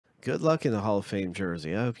Good luck in the Hall of Fame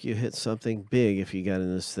jersey. I hope you hit something big if you got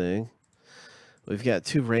in this thing. We've got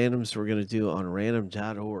 2 randoms we're going to do on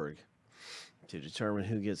random.org to determine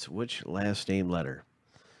who gets which last name letter.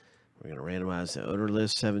 We're going to randomize the owner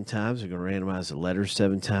list 7 times. We're going to randomize the letters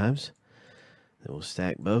 7 times. Then we'll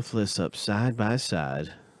stack both lists up side by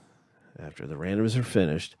side after the randoms are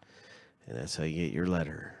finished. And that's how you get your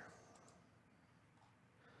letter.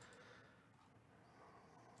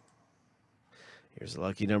 Here's the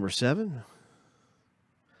lucky number 7.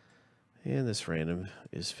 And this random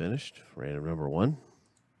is finished. Random number 1.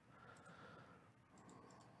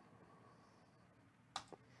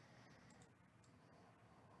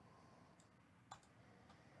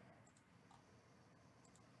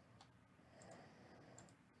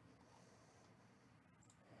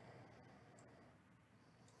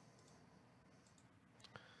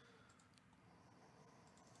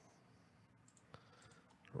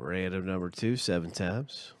 Random number 2, 7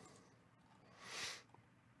 times.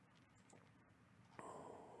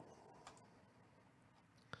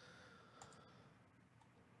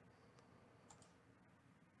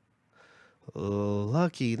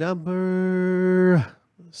 Lucky number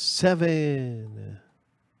 7.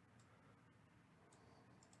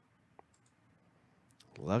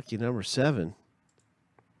 Lucky number 7.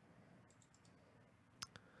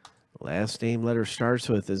 Last name letter starts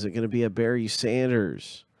with, is it going to be a Barry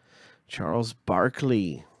Sanders? Charles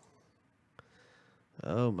Barkley?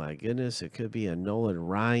 Oh my goodness, it could be a Nolan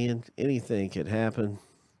Ryan. Anything could happen.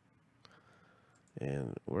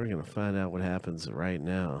 And we're going to find out what happens right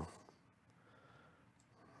now.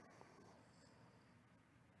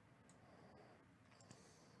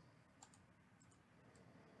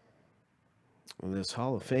 On this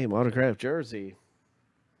Hall of Fame autographed jersey.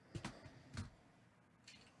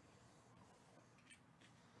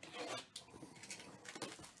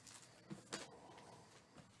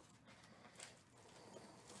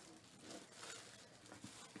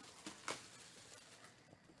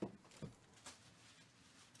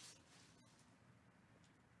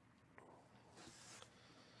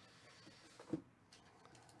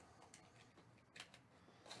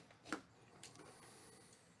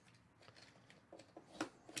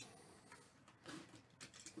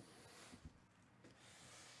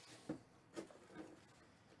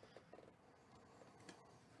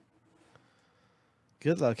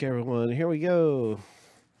 Good luck, everyone. Here we go.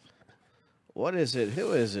 What is it?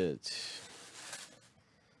 Who is it?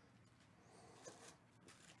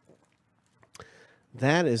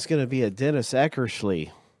 That is going to be a Dennis Eckersley.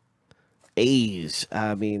 A's.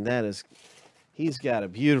 I mean, he's got a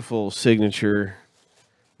beautiful signature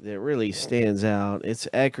that really stands out. It's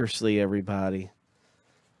Eckersley, everybody.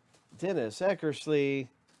 Dennis Eckersley.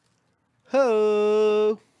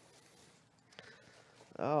 Ho!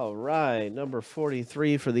 All right, number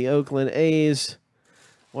 43 for the Oakland A's.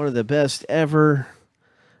 One of the best ever.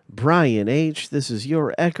 Brian H., this is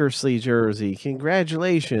your Eckersley jersey.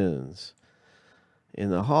 Congratulations.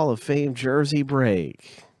 In the Hall of Fame jersey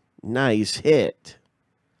break. Nice hit.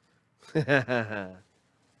 Nice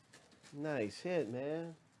hit,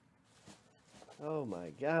 man. Oh,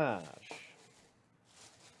 my gosh.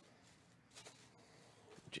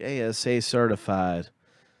 JSA certified.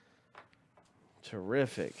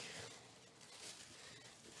 Terrific.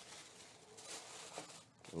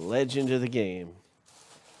 Legend of the game.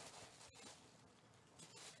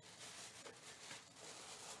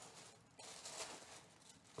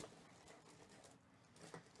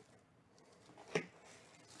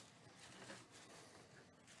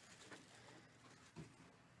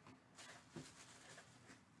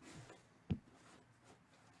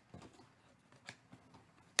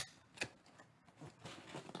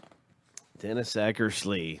 Dennis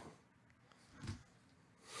Eckersley.